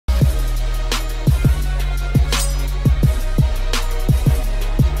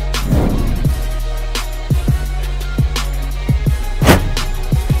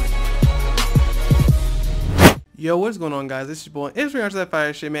Yo, what's going on, guys? This is your boy, it's Reaction to that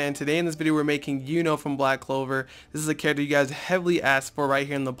fire shit, man. Today in this video, we're making Yuno from Black Clover. This is a character you guys heavily asked for right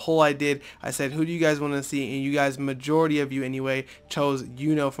here in the poll I did. I said, who do you guys want to see? And you guys, majority of you anyway, chose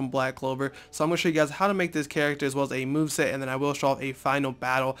Yuno from Black Clover. So I'm going to show you guys how to make this character as well as a moveset, and then I will show off a final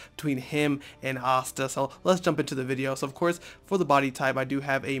battle between him and Asta. So let's jump into the video. So of course, for the body type, I do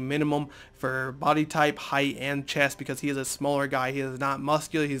have a minimum for body type, height, and chest because he is a smaller guy. He is not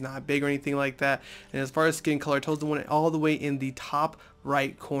muscular, he's not big or anything like that. And as far as skin color, I chose the one all the way in the top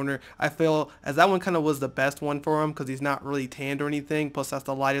right corner. I feel as that one kind of was the best one for him because he's not really tanned or anything, plus that's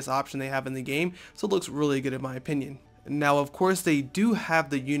the lightest option they have in the game, so it looks really good in my opinion. Now of course they do have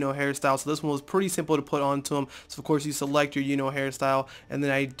the Yuno hairstyle, so this one was pretty simple to put onto him. So of course you select your Yuno hairstyle, and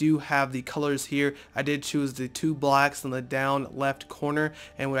then I do have the colors here. I did choose the two blacks in the down left corner,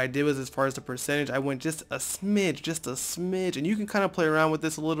 and what I did was, as far as the percentage, I went just a smidge, and you can kind of play around with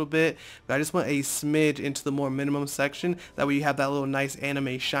this a little bit, but I just went a smidge into the more minimum section. That way you have that little nice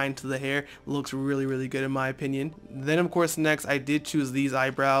anime shine to the hair. It looks really good in my opinion. Then of course next I did choose these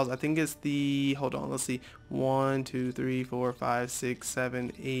eyebrows. I think it's the, hold on, let's see, 1, 2, 3, 4, 5, 6,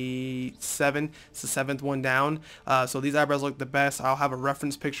 7, 8, 7. It's the 7th one down. So these eyebrows look the best. I'll have a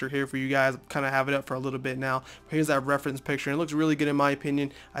reference picture here for you guys. Kind of have it up for a little bit now. But here's that reference picture, and it looks really good in my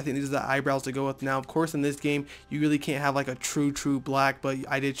opinion. I think these are the eyebrows to go with. Now of course in this game you really can't have like a true black, but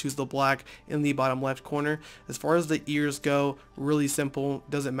I did choose the black in the bottom left corner. As far as the ears go, really simple.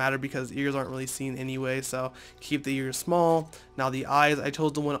 Doesn't matter because ears aren't really seen anyway, so keep the ears small. Now the eyes, I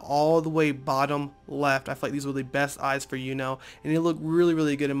chose the one all the way bottom left. I feel like these were the best eyes for Yuno, and they look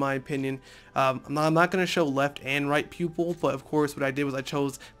really good in my opinion. I'm not going to show left and right pupil, but of course what I did was I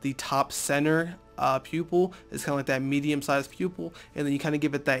chose the top center pupil. It's kind of like that medium sized pupil, and then you kind of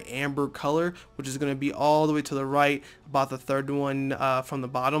give it that amber color, which is going to be all the way to the right. About the third one from the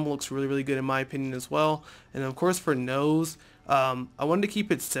bottom looks really good in my opinion as well. And of course for nose, I wanted to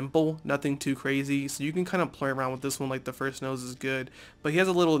keep it simple, nothing too crazy, so you can kind of play around with this one. Like the first nose is good, but he has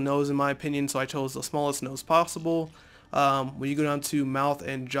a little nose in my opinion, so I chose the smallest nose possible. When you go down to mouth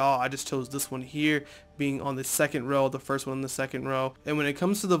and jaw, I just chose this one here, being on the second row, the first one in the second row. And when it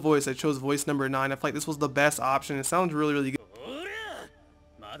comes to the voice, I chose voice number 9. I feel like this was the best option. It sounds really good.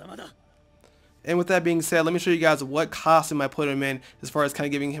 And with that being said, let me show you guys what costume I put him in as far as kind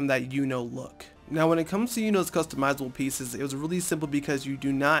of giving him that Yuno look. Now when it comes to Yuno's customizable pieces, it was really simple because you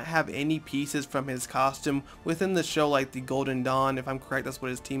do not have any pieces from his costume within the show, like the Golden Dawn, if I'm correct, that's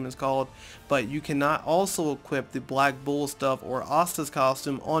what his team is called. But you cannot also equip the Black Bull stuff or Asta's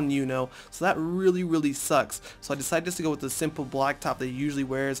costume on Yuno, so that really sucks. So I decided just to go with the simple black top that he usually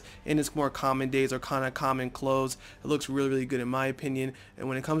wears in his more common days or kind of common clothes. It looks really good in my opinion. And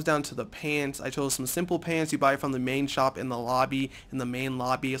when it comes down to the pants, I chose some simple pants you buy from the main shop in the lobby. In the main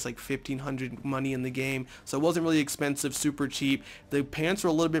lobby, it's like 1500 money in the game, so it wasn't really expensive, super cheap. The pants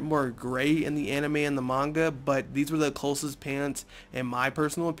were a little bit more gray in the anime and the manga, but these were the closest pants in my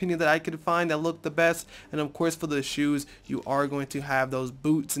personal opinion that I could find that looked the best. And of course for the shoes, you are going to have those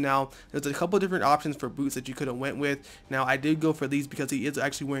boots. Now there's a couple different options for boots that you could have went with. Now I did go for these because he is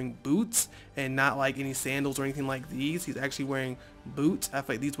actually wearing boots and not like any sandals or anything like these. He's actually wearing boots. I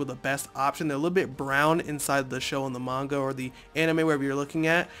feel like these were the best option. They're a little bit brown inside the show and the manga or the anime, wherever you're looking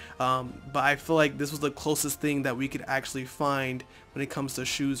at, but I feel like this was the closest thing that we could actually find when it comes to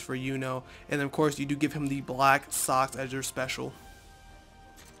shoes for Yuno. And of course you do give him the black socks as your special.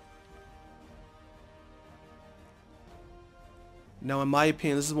 Now in my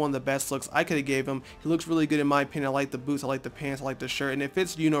opinion, this is one of the best looks I could have gave him. He looks really good in my opinion. I like the boots, I like the pants, I like the shirt, and it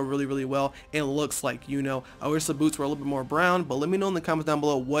fits Yuno really well. It looks like Yuno. I wish the boots were a little bit more brown, but let me know in the comments down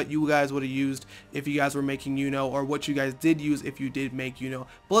below what you guys would have used if you guys were making Yuno, or what you guys did use if you did make Yuno.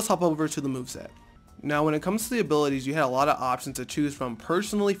 But let's hop over to the moveset. Now when it comes to the abilities, you had a lot of options to choose from.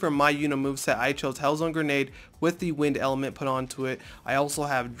 Personally, for my Yuno moveset, I chose Hellzone Grenade with the wind element put onto it. I also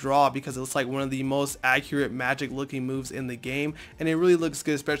have Draw because it's like one of the most accurate magic looking moves in the game, and it really looks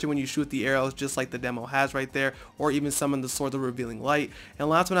good, especially when you shoot the arrows just like the demo has right there, or even summon the Sword of Revealing Light. And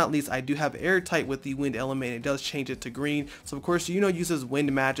last but not least, I do have Airtight with the wind element, and it does change it to green. So of course Yuno uses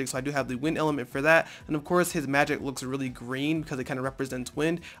wind magic, so I do have the wind element for that, and of course his magic looks really green because it kind of represents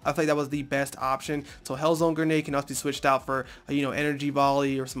wind. I feel like that was the best option. So Hellzone Grenade can also be switched out for energy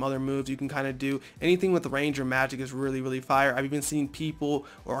volley or some other moves you can kind of do. Anything with range or magic is really fire. I've even seen people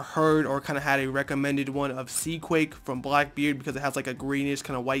or heard or kind of had a recommended one of Seaquake from Blackbeard because it has like a greenish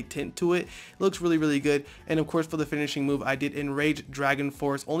kind of white tint to it. It looks really good. And of course for the finishing move, I did Enrage Dragon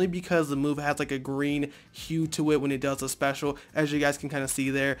Force only because the move has like a green hue to it when it does a special, as you guys can kind of see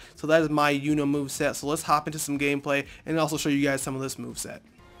there. So that is my Yuno moveset. So let's hop into some gameplay and also show you guys some of this moveset.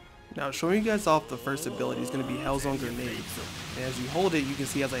 Now showing you guys off the first ability is going to be Hellzone Grenade. And as you hold it, you can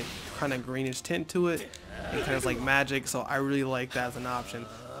see it has a kind of greenish tint to it. It kind of like magic, so I really like that as an option.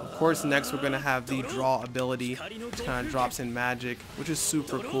 Of course, next we're going to have the Draw ability, which kind of drops in magic, which is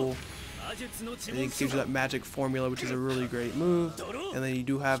super cool. And it gives you that magic formula, which is a really great move. And then you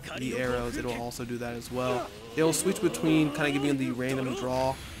do have the arrows, it will also do that as well. It will switch between kind of giving you the random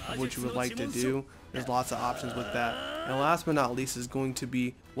draw of what you would like to do. There's lots of options with that. And last but not least is going to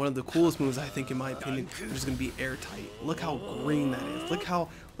be one of the coolest moves, I think, in my opinion, which is going to be Airtight. Look how green that is. Look how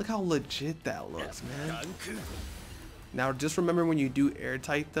legit that looks, man. Now just remember, when you do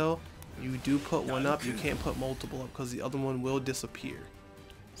Airtight though, you do put one up, you can't put multiple up because the other one will disappear.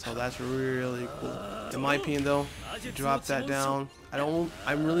 So that's really cool. In my opinion though, drop that down.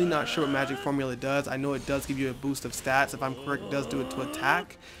 I'm really not sure what magic formula does. I know it does give you a boost of stats. If I'm correct, it does do it to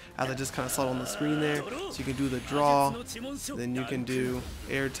attack, as I just kind of saw it on the screen there. So you can do the draw, then you can do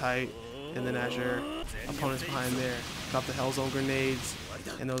Airtight, and then as your opponent's behind there, drop the Hellzone grenades,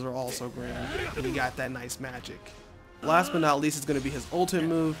 and those are also green. And you got that nice magic. Last but not least is going to be his ultimate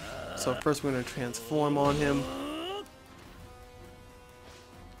move. So first we're going to transform on him.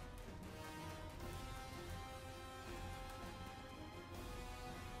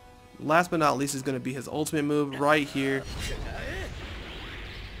 Last but not least is going to be his ultimate move right here.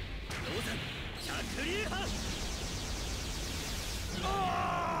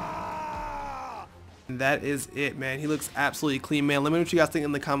 And that is it, man. He looks absolutely clean, man. Let me know what you guys think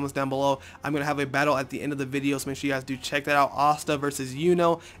in the comments down below. I'm going to have a battle at the end of the video, so make sure you guys do check that out. Asta versus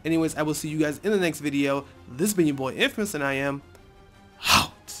Yuno. Anyways, I will see you guys in the next video. This has been your boy Infamous, and I am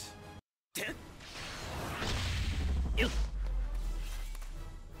out.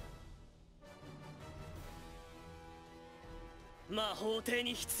 魔法帝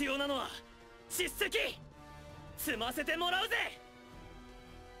に必要なのは実績積ませてもらうぜ。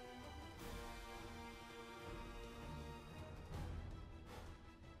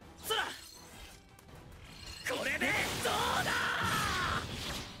そらこれでどうだ。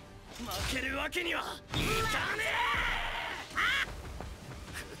負けるわけにはいかねえ。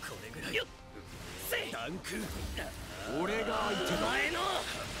これぐらいよっせい。ダンク俺が相手だ。前のは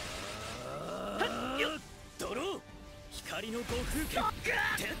っよっドロー 光の暴風剣。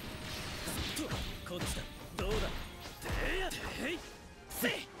こっちだ。どうだ。せ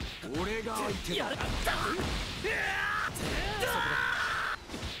い。俺が相手だ。やった。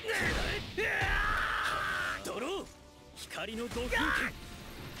ドロー。光の暴風剣。あ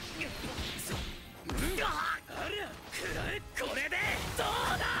りゃ。くらえ。これでどう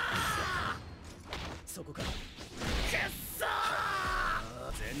だ。そこから。くっそー。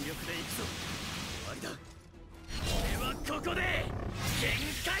全力で行くぞ。終わりだ。 俺はここで限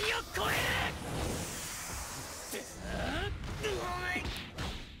界を超える。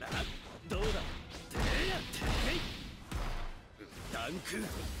どうだ。ダンク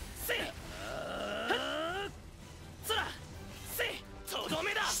せい。そらせい。とど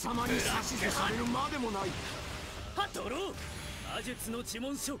めだ。貴様に指図されるまでもない。はドロー。魔術の呪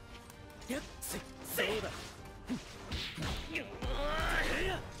文書。やっせい。そうだ。